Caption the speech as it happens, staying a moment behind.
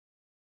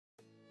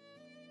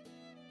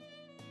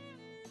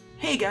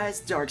Hey guys,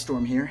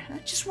 Darkstorm here. I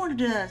just wanted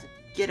to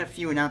get a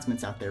few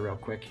announcements out there real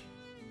quick.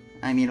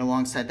 I mean,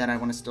 alongside that, I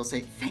want to still say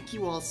thank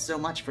you all so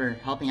much for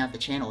helping out the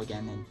channel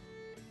again, and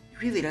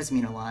it really does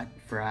mean a lot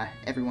for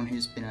everyone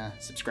who's been a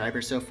subscriber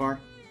so far.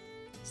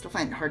 Still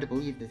find it hard to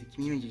believe that the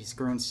community has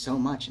grown so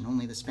much in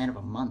only the span of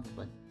a month,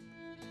 but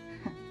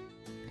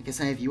I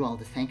guess I have you all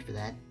to thank for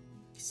that.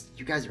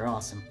 You guys are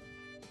awesome.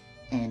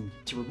 And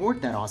to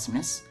reward that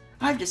awesomeness,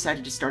 I've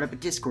decided to start up a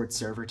Discord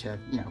server to,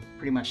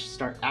 pretty much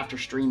start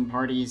after-stream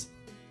parties,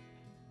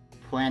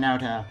 plan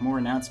out more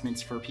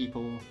announcements for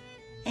people,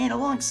 and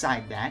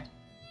alongside that,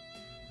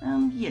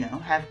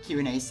 have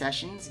Q&A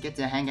sessions, get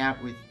to hang out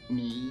with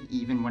me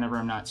even whenever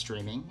I'm not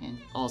streaming, and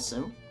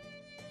also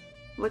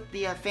let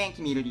the fan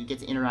community get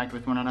to interact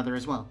with one another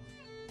as well.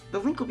 The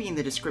link will be in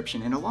the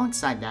description, and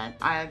alongside that,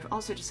 I've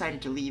also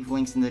decided to leave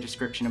links in the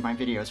description of my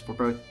videos for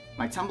both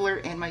my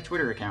Tumblr and my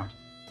Twitter account.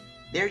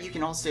 There you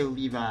can also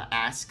leave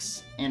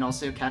asks, and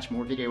also catch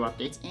more video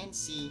updates, and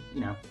see,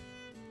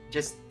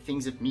 just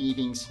things of me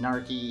being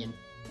snarky,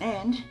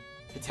 and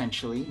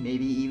potentially,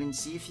 maybe even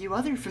see a few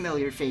other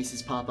familiar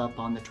faces pop up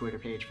on the Twitter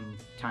page from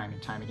time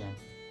and time again.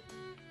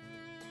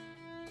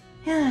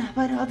 Yeah,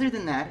 but other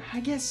than that, I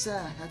guess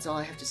that's all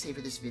I have to say for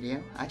this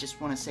video. I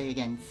just want to say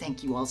again,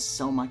 thank you all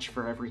so much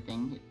for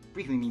everything. It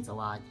really means a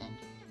lot,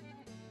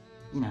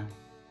 and,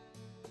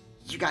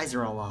 you guys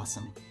are all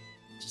awesome.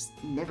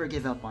 Just never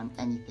give up on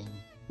anything,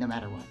 no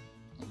matter what.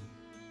 And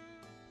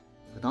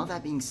with all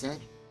that being said,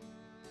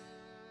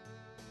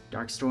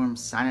 Darkstorm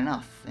signing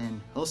off,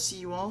 and I'll see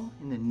you all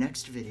in the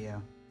next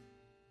video.